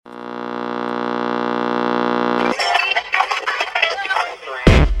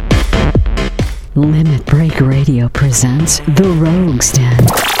Limit Break Radio presents The Rogues Den.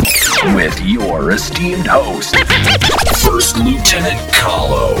 With your esteemed host, First Lieutenant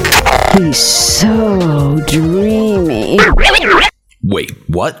Kallo. He's so dreamy. Wait,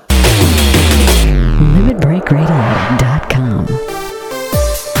 what? LimitBreakRadio.com.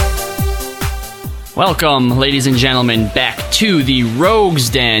 Welcome, ladies and gentlemen, back to the Rogues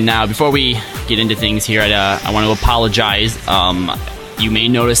Den. Now, before we get into things here, I want to apologize. You may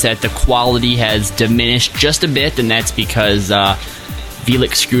notice that the quality has diminished just a bit, and that's because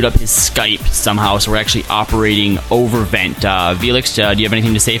Veloxe screwed up his Skype somehow, so we're actually operating over vent. Veloxe, do you have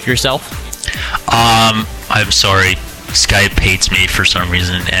anything to say for yourself? I'm sorry. Skype hates me for some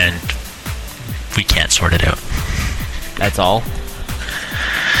reason, and we can't sort it out. That's all?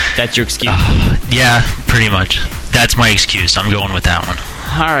 That's your excuse? Yeah, pretty much. That's my excuse. I'm going with that one.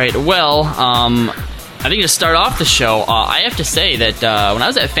 All right, well, I think to start off the show, I have to say that when I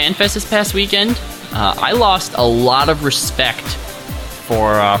was at FanFest this past weekend, I lost a lot of respect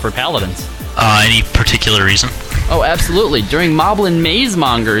for Paladins. Any particular reason? Oh, absolutely. During Moblin Maze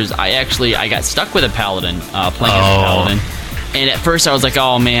Mongers, I got stuck with a Paladin, playing as a Paladin. And at first I was like,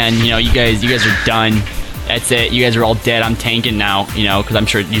 oh man, you guys are done. That's it. You guys are all dead. I'm tanking now, because I'm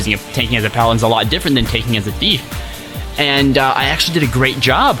sure tanking as a Paladin is a lot different than tanking as a thief. And I actually did a great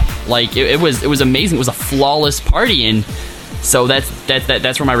job. Like it was amazing. It was a flawless party, and so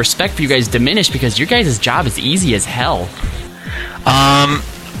that's where my respect for you guys diminished, because your guys' job is easy as hell.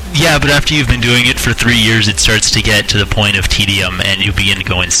 Yeah, but after you've been doing it for 3 years, it starts to get to the point of tedium, and you begin to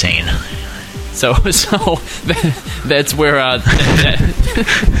go insane. So that's where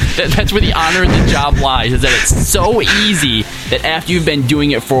that's where the honor in the job lies. Is that it's so easy that after you've been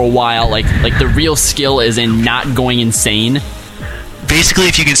doing it for a while, like the real skill is in not going insane. Basically,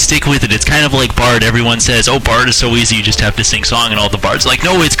 if you can stick with it, it's kind of like Bard. Everyone says, oh, Bard is so easy, you just have to sing song, and all the Bards are like,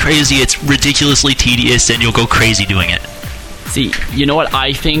 no, it's crazy, it's ridiculously tedious, and you'll go crazy doing it. See, you know what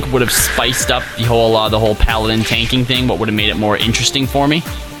I think would have spiced up the whole Paladin tanking thing? What would have made it more interesting for me?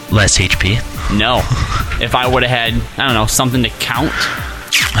 Less HP? No. If I would have had, I don't know, something to count.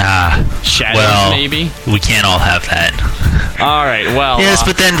 Shadows, maybe? We can't all have that. Alright, well... Yes,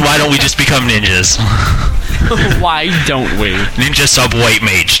 but then why don't we just become ninjas? Why don't we? Ninja sub white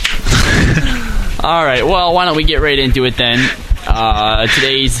mage. Alright, well, why don't we get right into it then?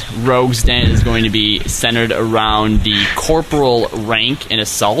 Today's Rogues Den is going to be centered around the Corporal rank in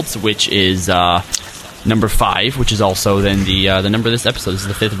Assault, which is number 5, which is also then the number of this episode. This is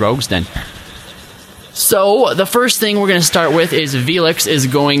the 5th Rogues Den. So, the first thing we're going to start with is Veloxe is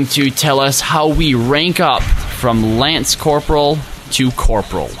going to tell us how we rank up from Lance Corporal to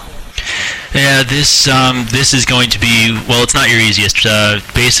Corporal. Yeah, this is going to be, well, it's not your easiest.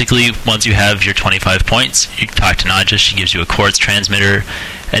 Basically, once you have your 25 points, you talk to Nadja, she gives you a quartz transmitter,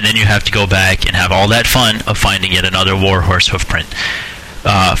 and then you have to go back and have all that fun of finding yet another warhorse hoofprint.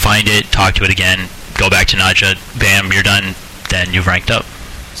 Find it, talk to it again, go back to Nadja, bam, you're done, then you've ranked up.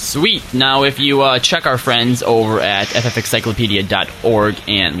 Sweet. Now, if you check our friends over at ffencyclopedia.org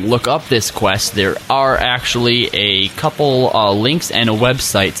and look up this quest, there are actually a couple links and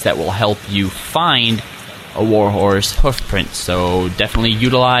websites that will help you find a warhorse hoofprint, so definitely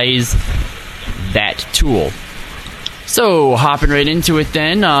utilize that tool. So, hopping right into it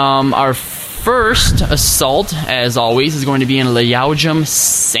then, our first assault, as always, is going to be in Liaujum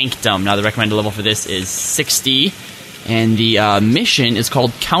Sanctum. Now, the recommended level for this is 60. And the mission is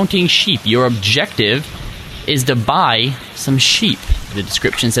called Counting Sheep. Your objective is to buy some sheep. The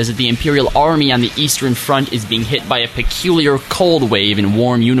description says that the Imperial Army on the Eastern Front is being hit by a peculiar cold wave, and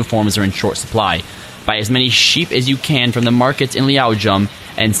warm uniforms are in short supply. Buy as many sheep as you can from the markets in Liaojum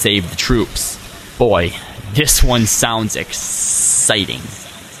and save the troops. Boy, this one sounds exciting.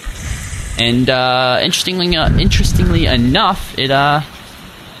 And interestingly enough, it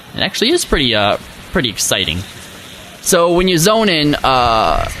actually is pretty exciting. So when you zone in,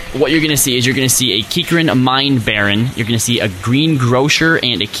 what you're going to see is you're going to see a Kikrin Mine Baron, you're going to see a Green Grocer,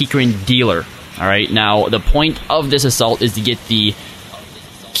 and a Kikrin Dealer. Alright, now the point of this assault is to get the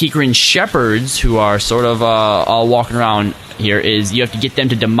Kikrin Shepherds, who are sort of all walking around here, is you have to get them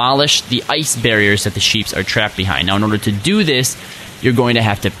to demolish the ice barriers that the sheeps are trapped behind. Now in order to do this, you're going to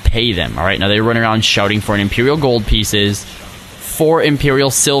have to pay them. Alright, now they run around shouting for an Imperial Gold pieces, 4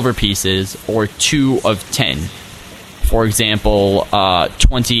 Imperial Silver pieces, or 2 of 10. For example,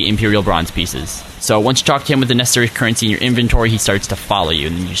 20 Imperial Bronze pieces. So once you talk to him with the necessary currency in your inventory, he starts to follow you,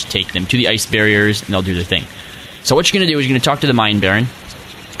 and then you just take them to the ice barriers, and they'll do their thing. So what you're going to do is you're going to talk to the Mine Baron,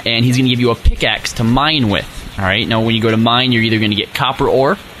 and he's going to give you a pickaxe to mine with. Alright, now when you go to mine, you're either going to get copper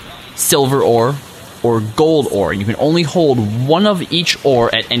ore, silver ore, or gold ore. You can only hold one of each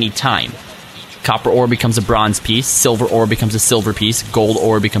ore at any time. Copper ore becomes a bronze piece. Silver ore becomes a silver piece. Gold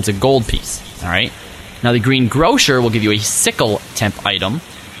ore becomes a gold piece. All right. Now the green grocer will give you a sickle temp item,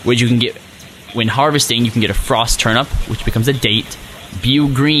 which you can get when harvesting. You can get a frost turnip, which becomes a date.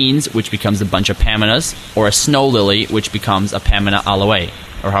 Bew greens, which becomes a bunch of paminas, or a snow lily, which becomes a pamina aloe,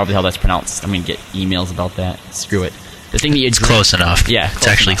 or however the hell that's pronounced. I'm going to get emails about that. Screw it. The thing that you drink, close enough. Yeah, it's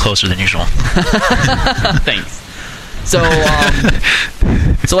actually closer than usual. Thanks. So,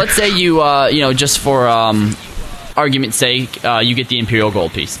 so let's say you, just for argument's sake, you get the Imperial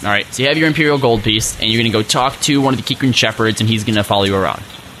Gold piece. All right, so you have your Imperial Gold piece, and you're going to go talk to one of the Kikrin Shepherds, and he's going to follow you around.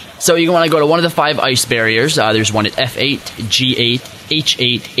 So you want to go to one of the 5 ice barriers. There's one at F8, G8,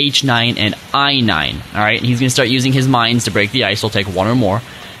 H8, H9, and I9. All right, and he's going to start using his mines to break the ice. He'll take 1 or more.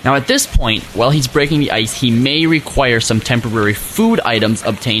 Now at this point, while he's breaking the ice, he may require some temporary food items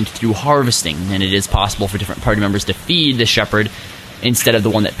obtained through harvesting, and it is possible for different party members to feed the shepherd instead of the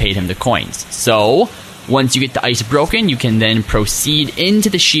one that paid him the coins. So once you get the ice broken, you can then proceed into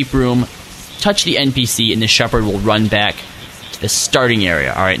the sheep room, touch the NPC, and the shepherd will run back the starting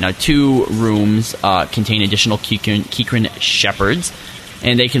area. All right, now 2 rooms contain additional Kikrin shepherds,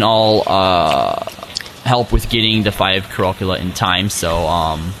 and they can all help with getting the 5 curricula in time.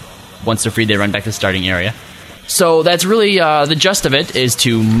 So once they're free, they run back to the starting area. So that's really the gist of it, is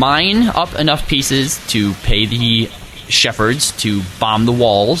to mine up enough pieces to pay the shepherds to bomb the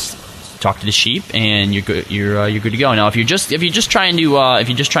walls, talk to the sheep, and you're good. You're good to go. Now, if you're just trying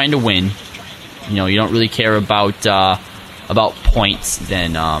to win, you don't really care about points,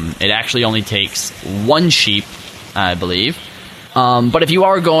 then it actually only takes 1 sheep, I believe. But if you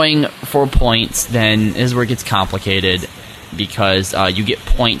are going for points, then this is where it gets complicated, because you get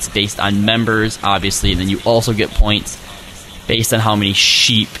points based on members, obviously, and then you also get points based on how many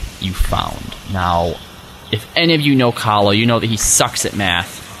sheep you found. Now, if any of you know Kallo, you know that he sucks at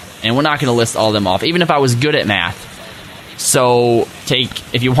math, and we're not going to list all of them off, even if I was good at math. So,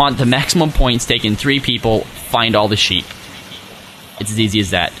 if you want the maximum points, take in 3 people, find all the sheep. It's as easy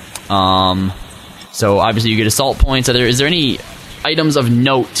as that. So obviously you get assault points. Is there any items of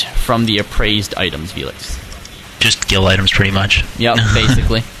note from the appraised items, Felix? Just guild items, pretty much. Yep,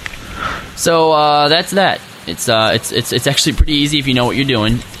 basically. So that's that. It's actually pretty easy if you know what you're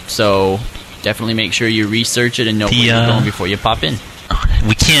doing. So definitely make sure you research it and know where you're going before you pop in.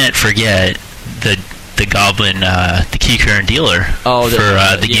 We can't forget the goblin, the Kikrin dealer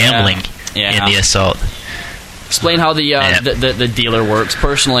for the gambling in the assault. Explain how the dealer works.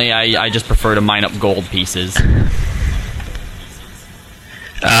 Personally, I just prefer to mine up gold pieces.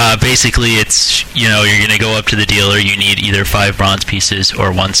 Basically, it's, you're going to go up to the dealer. You need either 5 bronze pieces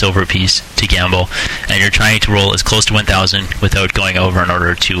or 1 silver piece to gamble, and you're trying to roll as close to 1,000 without going over in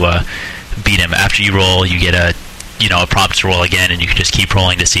order to beat him. After you roll, you get a prompt to roll again, and you can just keep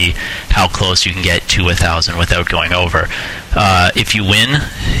rolling to see how close you can get to 1,000 without going over. If you win,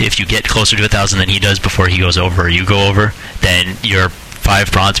 if you get closer to 1,000 than he does before he goes over or you go over, then your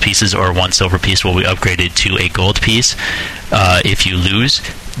 5 bronze pieces or 1 silver piece will be upgraded to a gold piece. If you lose,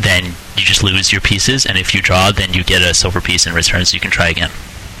 then you just lose your pieces, and if you draw, then you get a silver piece in return, so you can try again.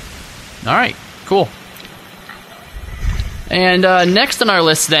 Alright, cool. And next on our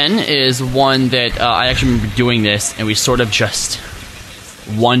list, then, is one that I actually remember doing this, and we sort of just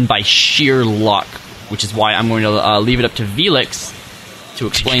won by sheer luck, which is why I'm going to leave it up to Felix to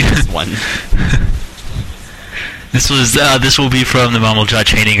explain this one. This will be from the Mameljaw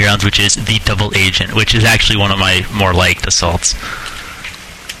Training Grounds, which is the Double Agent, which is actually one of my more liked assaults.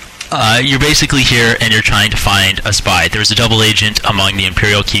 You're basically here and you're trying to find a spy. There's a double agent among the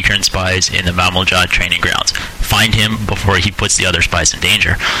Imperial Kikrin spies in the Mameljaw Training Grounds. Find him before he puts the other spies in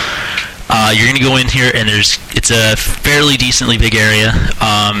danger. You're going to go in here, and it's a fairly decently big area.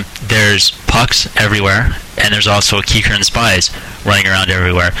 There's pucks everywhere, and there's also Kikrin spies running around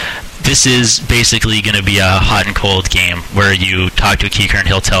everywhere. This is basically going to be a hot and cold game where you talk to a Kikrin,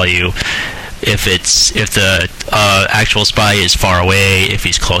 he'll tell you if the actual spy is far away, if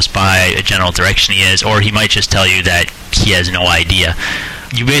he's close by, a general direction he is, or he might just tell you that he has no idea.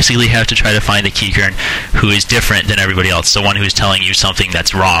 You basically have to try to find the Kikrin who is different than everybody else, the one who's telling you something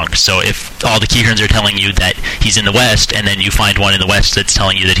that's wrong. So if all the Kikrins are telling you that he's in the west, and then you find one in the west that's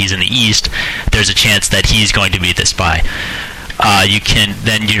telling you that he's in the east, there's a chance that he's going to be the spy.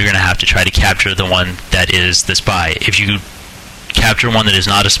 Then you're going to have to try to capture the one that is the spy. If you capture one that is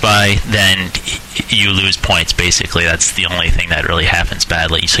not a spy, then you lose points, basically. That's the only thing that really happens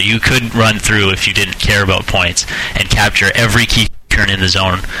badly. So you could run through, if you didn't care about points, and capture every Kikrin in the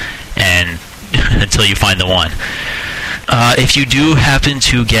zone and until you find the one. If you do happen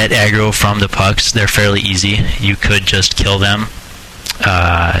to get aggro from the pucks, they're fairly easy. You could just kill them.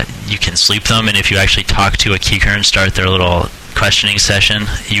 you can sleep them, and if you actually talk to a Keeker and start their little questioning session,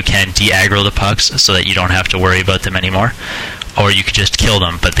 you can de-aggro the pucks so that you don't have to worry about them anymore. Or you could just kill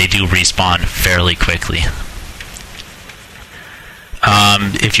them, but they do respawn fairly quickly.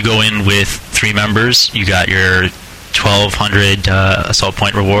 If you go in with 3 members, you got your 1,200 assault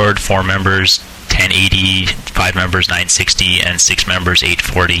point reward, 4 members 1080, 5 members 960, and 6 members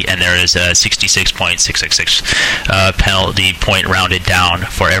 840, and there is a 66.666 penalty point rounded down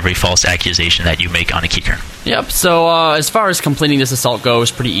for every false accusation that you make on a Keeker. Yep, so as far as completing this assault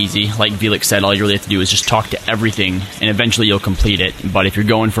goes, pretty easy. Like Veloxe said, all you really have to do is just talk to everything, and eventually you'll complete it. But if you're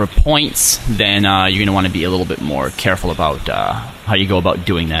going for points, then you're going to want to be a little bit more careful about how you go about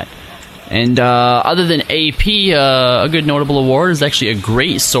doing that. And other than AP, a good notable award is actually a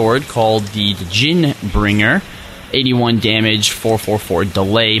great sword called the Jin Bringer. 81 damage, 444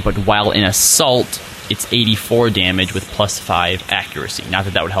 delay, but while in assault, it's 84 damage with +5 accuracy. Not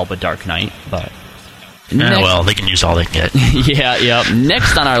that would help a Dark Knight, but... well, they can use all they can get. Yeah.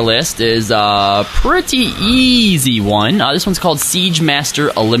 Next on our list is a pretty easy one. This one's called Siege Master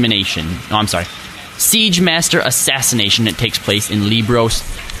Elimination. Oh, I'm sorry. Siege Master Assassination. It takes place in Libros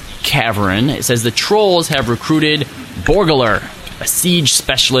Cavern. It says the trolls have recruited Borgler, a siege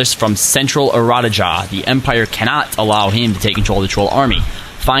specialist from Central Erotaja. The Empire cannot allow him to take control of the troll army.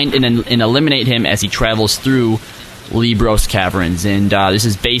 Find and eliminate him as he travels through Libros Caverns, and this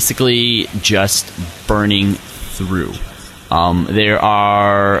is basically just burning through. There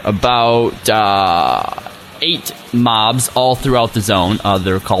are about 8 mobs all throughout the zone.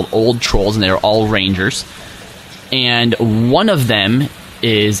 They're called Old Trolls, and they're all rangers. And one of them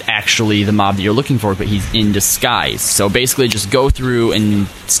is actually the mob that you're looking for, but he's in disguise. So basically just go through and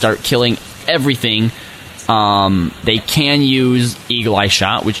start killing everything. They can use Eagle Eye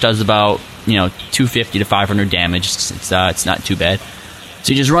Shot, which does about 250 to 500 damage. It's not too bad.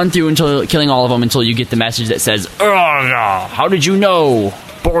 So you just run through until killing all of them until you get the message that says, how did you know?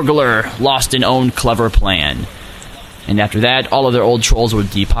 Borgler lost an own clever plan. And after that, all of their old trolls would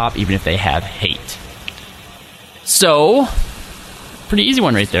depop, even if they have hate. So, pretty easy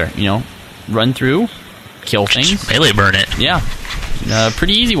one right there. Run through, kill things. Just melee burn it. Yeah,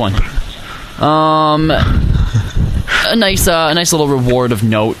 pretty easy one. A nice little reward of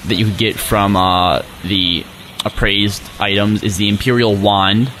note that you could get from the appraised items is the Imperial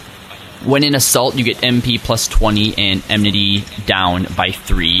Wand. When in assault, you get MP +20 and enmity down by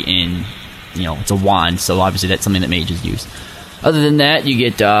 3 in, it's a wand, so obviously that's something that mages use. Other than that, you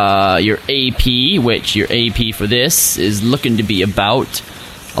get your AP, which your AP for this is looking to be about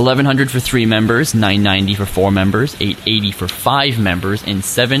 1,100 for 3 members, 990 for 4 members, 880 for 5 members, and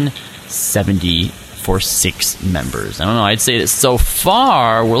 770 for 6 members. I don't know, I'd say that so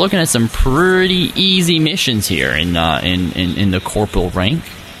far, we're looking at some pretty easy missions here in the Corporal rank.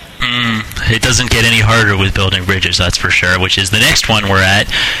 It doesn't get any harder with building bridges, that's for sure, which is the next one we're at,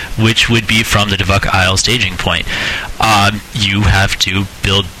 which would be from the Devuk Isle staging point. You have to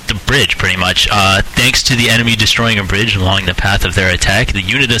build the bridge, pretty much. Thanks to the enemy destroying a bridge along the path of their attack, the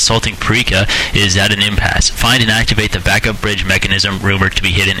unit assaulting Parika is at an impasse. Find and activate the backup bridge mechanism rumored to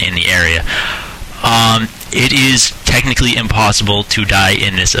be hidden in the area. It is technically impossible to die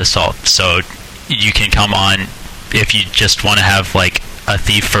in this assault, so you can come on if you just want to have, a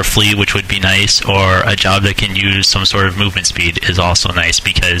thief for flee, which would be nice, or a job that can use some sort of movement speed is also nice,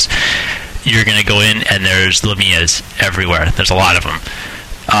 because you're going to go in and there's Lamias everywhere. There's a lot of them.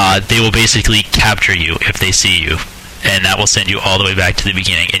 They will basically capture you if they see you, and that will send you all the way back to the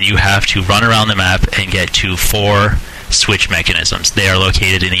beginning, and you have to run around the map and get to 4 switch mechanisms. They are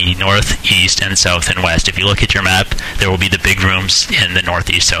located in the north, east, and south, and west. If you look at your map, there will be the big rooms in the north,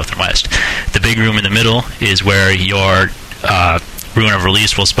 east, south, and west. The big room in the middle is where your Ruin of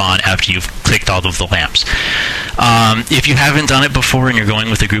Release will spawn after you've clicked all of the lamps. If you haven't done it before and you're going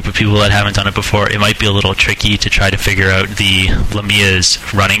with a group of people that haven't done it before, it might be a little tricky to try to figure out the Lamia's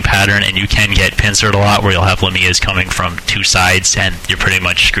running pattern, and you can get pincered a lot where you'll have Lamia's coming from 2 sides and you're pretty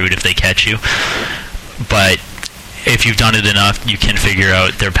much screwed if they catch you. But if you've done it enough, you can figure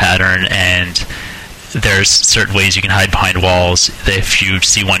out their pattern, and there's certain ways you can hide behind walls. If you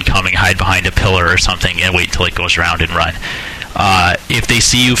see one coming, hide behind a pillar or something and wait till it goes around and run. If they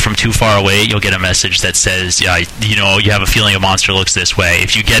see you from too far away, you'll get a message that says, you have a feeling a monster looks this way.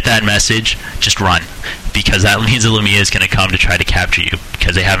 If you get that message, just run, because that means the Lumia is going to come to try to capture you,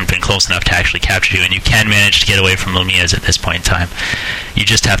 because they haven't been close enough to actually capture you, and you can manage to get away from Lumias at this point in time. You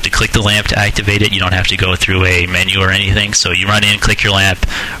just have to click the lamp to activate it. You don't have to go through a menu or anything, so you run in, click your lamp,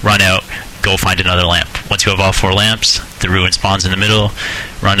 run out, go find another lamp. Once you have all 4 lamps, the ruin spawns in the middle,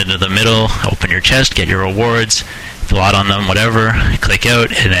 run into the middle, open your chest, get your rewards. fill out on them, whatever, click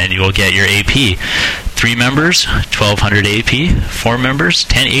out, and then you will get your AP. 3 members, 1200 AP, 4 members,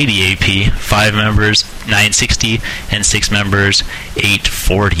 1080 AP, 5 members, 960, and 6 members,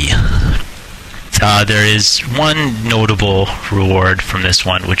 840. There is one notable reward from this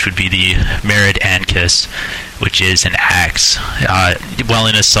one, which would be the Merit Ancus, which is an axe. While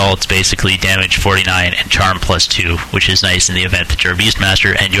in assault, basically damage 49 and charm +2, which is nice in the event that you're a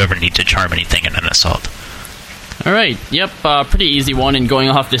Beastmaster and you ever need to charm anything in an assault. Alright, yep, pretty easy one. And going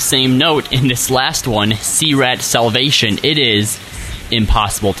off the same note, in this last one, Sea Rat Salvation, it is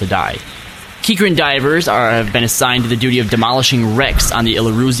impossible to die. Kikrin divers have been assigned to the duty of demolishing wrecks on the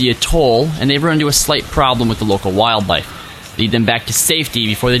Ilaruzi Atoll, and they've run into a slight problem with the local wildlife. Lead them back to safety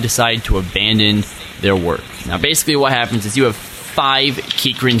before they decide to abandon their work. Now, basically what happens is you have 5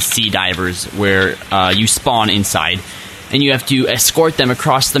 Kikrin sea divers where you spawn inside, and you have to escort them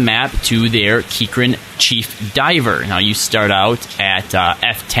across the map to their Kikrin chief diver. Now, you start out at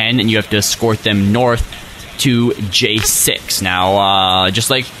F10, and you have to escort them north to J6. Now, just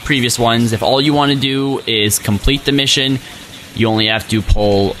like previous ones, if all you want to do is complete the mission, you only have to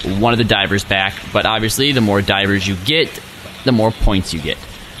pull one of the divers back, but obviously the more divers you get, the more points you get.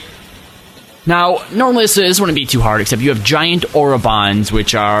 Now, normally this wouldn't be too hard, except you have giant Orobons,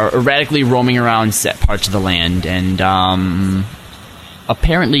 which are erratically roaming around set parts of the land, and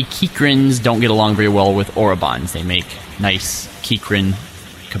apparently Kikrins don't get along very well with Orobons. They make nice Kikrin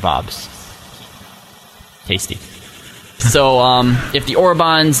kebabs. Tasty. So, if the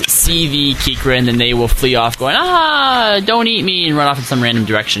Orobons see the Kikrin, then they will flee off going, don't eat me, and run off in some random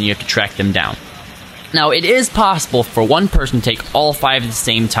direction. You have to track them down. Now, it is possible for one person to take all 5 at the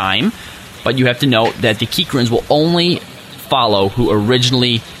same time, but you have to note that the Kikrins will only follow who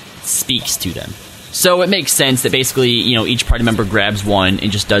originally speaks to them. So it makes sense that basically, each party member grabs one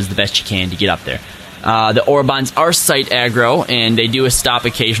and just does the best you can to get up there. The Orobons are sight aggro, and they do a stop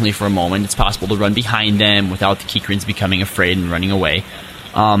occasionally for a moment. It's possible to run behind them without the Kikrins becoming afraid and running away.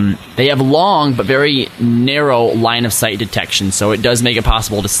 They have long but very narrow line of sight detection, so it does make it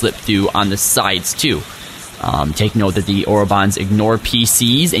possible to slip through on the sides too. Take note that the Orobons ignore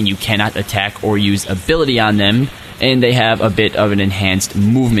PCs, and you cannot attack or use ability on them, and they have a bit of an enhanced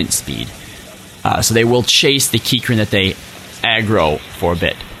movement speed. So they will chase the Kikrin that they aggro for a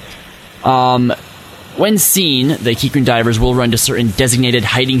bit. When seen, the Kikrin divers will run to certain designated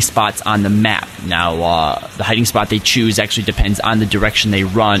hiding spots on the map. Now, the hiding spot they choose actually depends on the direction they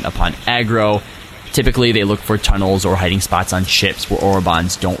run upon aggro. Typically, they look for tunnels or hiding spots on ships where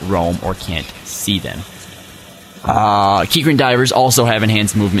Orobons don't roam or can't see them. Kikrin divers also have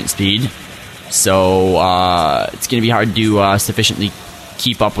enhanced movement speed, so it's going to be hard to sufficiently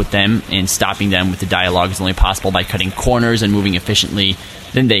keep up with them, and stopping them with the dialogue is only possible by cutting corners and moving efficiently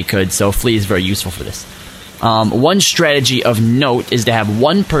than they could, so Flee is very useful for this. One strategy of note is to have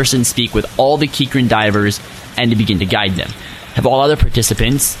one person speak with all the Kikrin divers and to begin to guide them. Have all other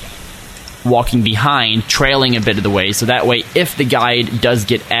participants walking behind, trailing a bit of the way, so that way if the guide does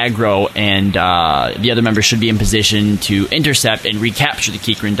get aggro, and the other members should be in position to intercept and recapture the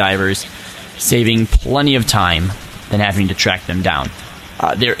Kikrin divers, saving plenty of time than having to track them down.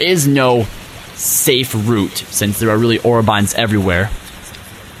 There is no safe route, since there are really Orobons everywhere.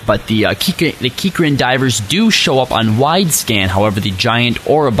 But the Kikrin divers do show up on wide scan, however the giant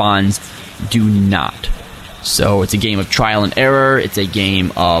Orobons do not. So it's a game of trial and error, it's a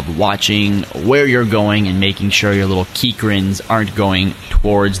game of watching where you're going and making sure your little Kikrins aren't going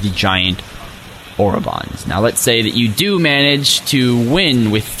towards the giant Orobons. Now let's say that you do manage to win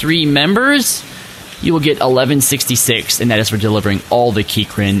with 3 members, you will get 1166, and that is for delivering all the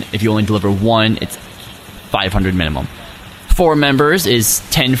Kikrin. If you only deliver 1, it's 500 minimum. 4 members is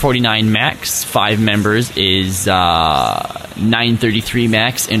 1049 max, 5 members is 933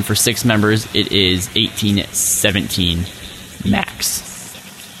 max, and for 6 members it is 1817 max.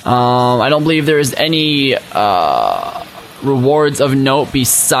 I don't believe there is any rewards of note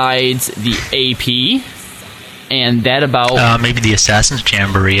besides the AP, and that about... maybe the Assassin's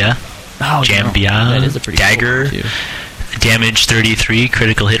Jamboree. Jambia, that is a pretty dagger, cool one, too. Damage 33,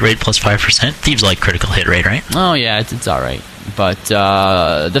 critical hit rate plus 5%. Thieves like critical hit rate, right? Oh yeah, it's alright. But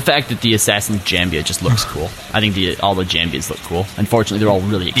the fact that the Assassin's Jambia just looks cool. I think all the Jambias look cool. Unfortunately, they're all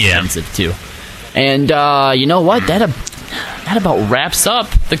really expensive too. And you know what? That about wraps up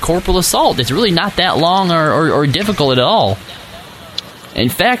the Corporal Assault. It's really not that long or difficult at all. In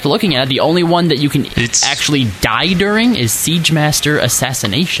fact, looking at it, the only one that you can actually die during is Siege Master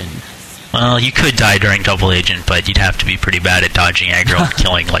Assassination. Well, you could die during Double Agent, but you'd have to be pretty bad at dodging aggro and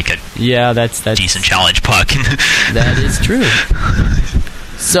killing like a that's decent challenge puck. That is true.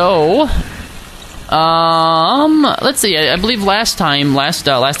 So, Let's see. I believe last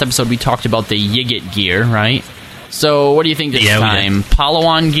episode we talked about the Yigit gear, right? So what do you think this time?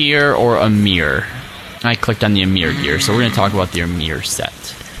 Palawan gear or Amir? I clicked on the Amir gear, so we're going to talk about the Amir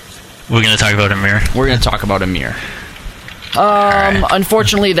set. We're going to talk about Amir? We're going to talk about Amir.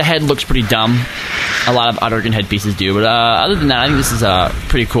 Unfortunately, the head looks pretty dumb. A lot of Outergun headpieces do, but other than that, I think this is a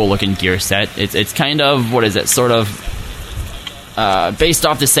pretty cool looking gear set. It's kind of, what is it, sort of based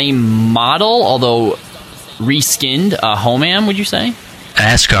off the same model, although reskinned. Homam, would you say?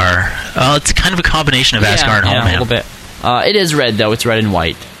 Askar. It's kind of a combination of Askar and Homam. Yeah, a little bit. It is red, though. It's red and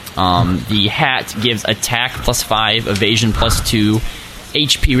white. The hat gives attack +5, evasion +2,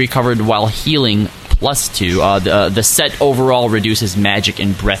 HP recovered while healing +2. The set overall reduces magic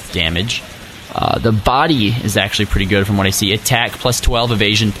and breath damage. The body is actually pretty good from what I see. Attack +12,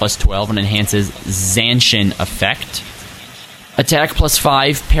 evasion +12, and enhances Zanshin effect. Attack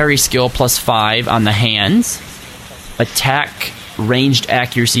 +5, parry skill +5 on the hands. Attack, ranged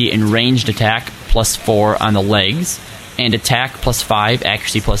accuracy, and ranged attack +4 on the legs. And attack +5,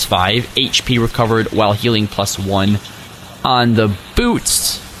 accuracy +5, HP recovered while healing +1 on the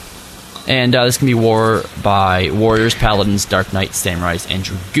boots. And this can be worn by warriors, paladins, dark knights, samurais, and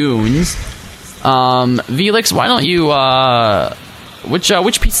dragoons. Veloxe, why don't you,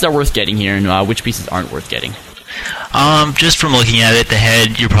 which pieces are worth getting here, and which pieces aren't worth getting? Just from looking at it, the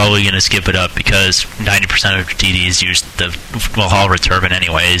head, you're probably going to skip it up because 90% of DDs use the Halberd turban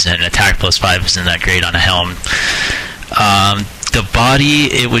anyways, and attack +5 isn't that great on a helm. The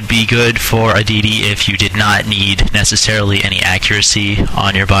body, it would be good for a DD if you did not need necessarily any accuracy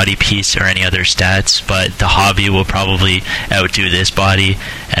on your body piece or any other stats, but the hobby will probably outdo this body,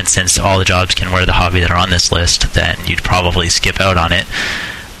 and since all the jobs can wear the hobby that are on this list, then you'd probably skip out on it.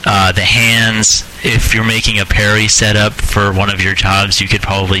 The hands, if you're making a parry setup for one of your jobs, you could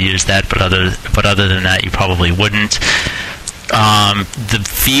probably use that, but other than that, you probably wouldn't. The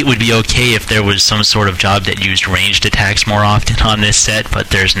feet would be okay if there was some sort of job that used ranged attacks more often on this set, but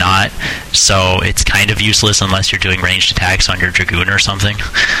there's not, so it's kind of useless unless you're doing ranged attacks on your Dragoon or something.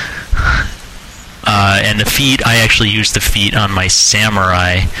 And the feet, I actually use the feet on my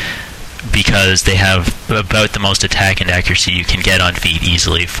Samurai because they have about the most attack and accuracy you can get on feet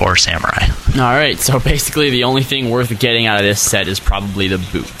easily for Samurai. Alright, so basically the only thing worth getting out of this set is probably the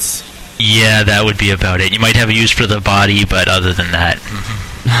boots. Yeah, that would be about it. You might have a use for the body, but other than that...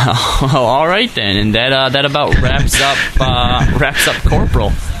 Oh, all right then, and that about wraps up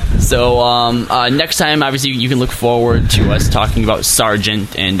Corporal. So next time, obviously, you can look forward to us talking about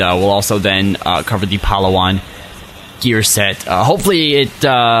Sergeant, and we'll also then cover the Palawan gear set. Hopefully, it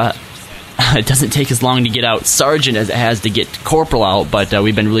doesn't take as long to get out Sergeant as it has to get Corporal out, but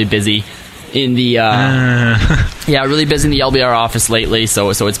we've been really busy in the really busy in the LBR office lately, so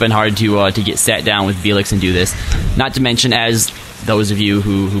it's been hard to get sat down with Veloxe and do this. Not to mention, as those of you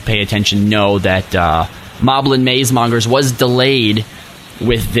who pay attention know, that Moblin Maze Mongers was delayed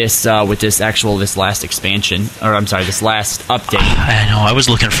with this last expansion, or I'm sorry, this last update. I know, I was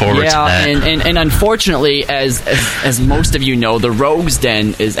looking forward to that. And unfortunately, as most of you know, the Rogues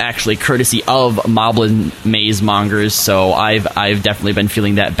Den is actually courtesy of Moblin Maze Mongers, so I've definitely been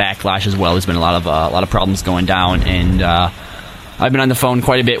feeling that backlash as well. There's been a lot of problems going down, and I've been on the phone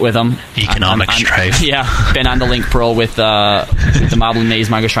quite a bit with them. Economic strife. Yeah, been on the link pearl with the Moblin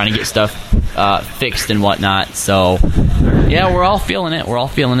Maze Mongers trying to get stuff fixed and whatnot. So yeah, we're all feeling it.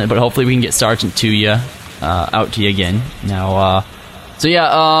 But hopefully we can get Sergeant to you, out to you again. Now, so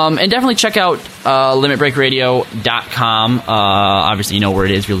yeah, and definitely check out limitbreakradio.com. Obviously, you know where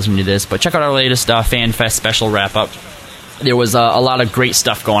it is if you're listening to this, but check out our latest FanFest special wrap up. There was a lot of great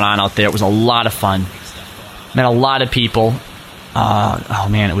stuff going on out there. It was a lot of fun. Met a lot of people. Oh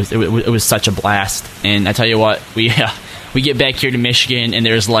man, it was such a blast. And I tell you what, we get back here to Michigan and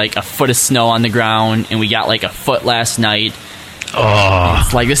there's like a foot of snow on the ground, and we got like a foot last night. Oh,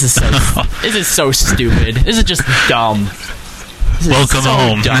 it's like this is so stupid. This is just dumb. Welcome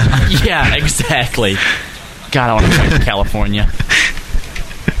home. Dumb. Yeah, exactly. God, I want to come to California.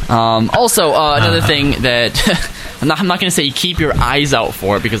 Also, another thing that I'm not going to say you keep your eyes out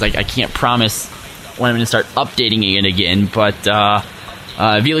for it, because I can't promise when I'm going to start updating it again, but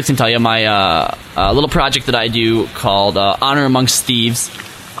Veloxe can tell you my little project that I do called Honor Amongst Thieves.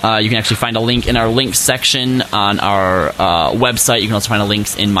 You can actually find a link in our links section on our website. You can also find the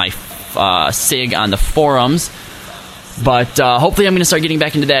links in my SIG on the forums. But hopefully I'm going to start getting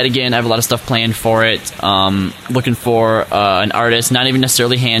back into that again. I have a lot of stuff planned for it. Looking for an artist, not even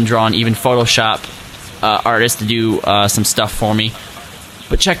necessarily hand-drawn, even Photoshop artist to do some stuff for me.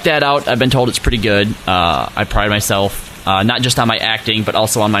 But check that out. I've been told it's pretty good. I pride myself not just on my acting, but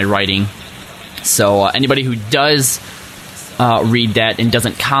also on my writing. So anybody who does read that and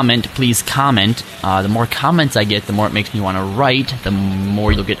doesn't comment, please comment. The more comments I get, the more it makes me want to write, the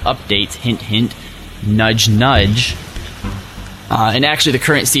more you'll get updates. Hint, hint, nudge, nudge. And actually, the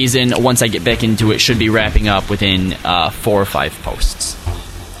current season, once I get back into it, should be wrapping up within 4 or 5 posts.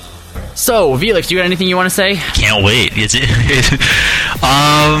 So, Veloxe, you got anything you want to say? Can't wait.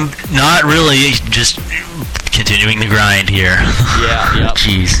 Not really. Just continuing the grind here. Yeah, yep.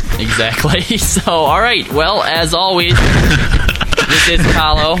 Jeez. Exactly. So, all right. Well, as always, this is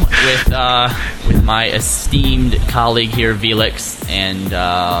Kallo with my esteemed colleague here, Veloxe, and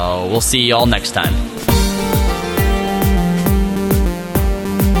we'll see you all next time.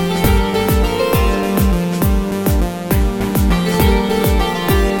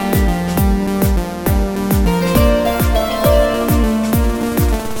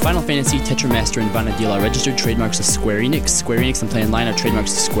 Final Fantasy, Tetramaster, and Vanadil are registered trademarks of Square Enix. Square Enix and Play Online are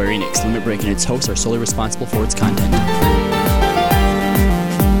trademarks of Square Enix. Limit Break and its hosts are solely responsible for its content.